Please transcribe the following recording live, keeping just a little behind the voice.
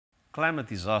Climate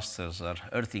disasters are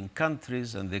hurting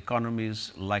countries and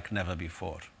economies like never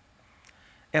before.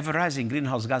 Ever-rising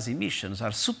greenhouse gas emissions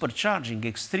are supercharging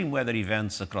extreme weather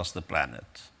events across the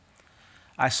planet.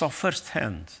 I saw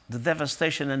firsthand the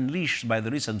devastation unleashed by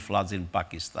the recent floods in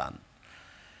Pakistan.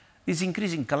 These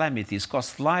increasing calamities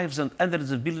cost lives and hundreds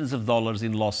of billions of dollars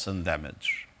in loss and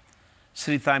damage.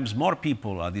 3 times more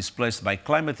people are displaced by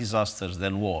climate disasters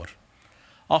than war.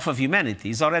 Half of humanity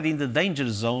is already in the danger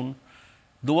zone.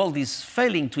 The world is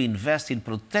failing to invest in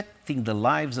protecting the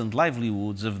lives and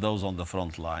livelihoods of those on the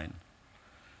front line.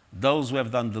 Those who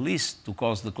have done the least to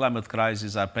cause the climate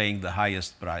crisis are paying the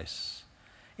highest price.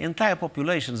 Entire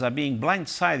populations are being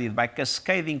blindsided by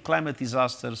cascading climate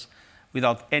disasters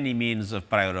without any means of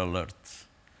prior alert.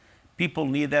 People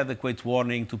need adequate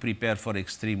warning to prepare for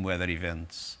extreme weather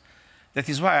events. That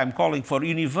is why I'm calling for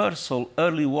universal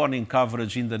early warning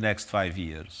coverage in the next 5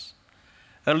 years.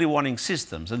 Early warning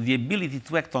systems and the ability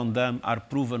to act on them are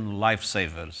proven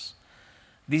lifesavers.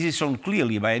 This is shown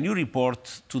clearly by a new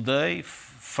report today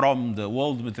from the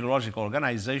World Meteorological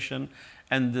Organization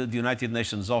and the United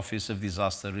Nations Office of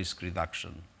Disaster Risk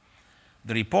Reduction.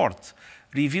 The report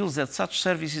reveals that such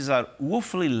services are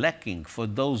woefully lacking for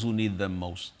those who need them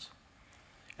most.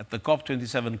 At the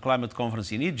COP27 climate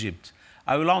conference in Egypt,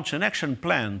 I will launch an action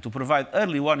plan to provide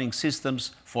early warning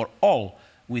systems for all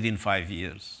within 5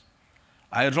 years.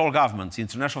 I urge all governments,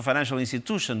 international financial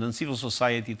institutions and civil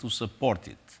society to support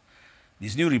it.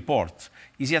 This new report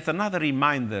is yet another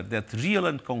reminder that real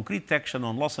and concrete action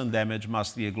on loss and damage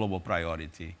must be a global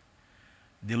priority.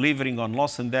 Delivering on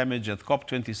loss and damage at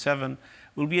COP27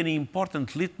 will be an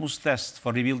important litmus test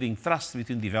for rebuilding trust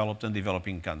between developed and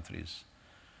developing countries.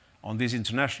 On this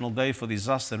International Day for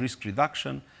Disaster Risk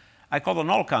Reduction, I call on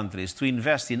all countries to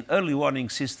invest in early warning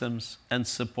systems and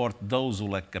support those who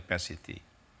lack capacity.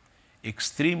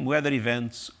 Extreme weather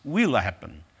events will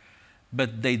happen,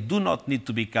 but they do not need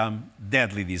to become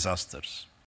deadly disasters.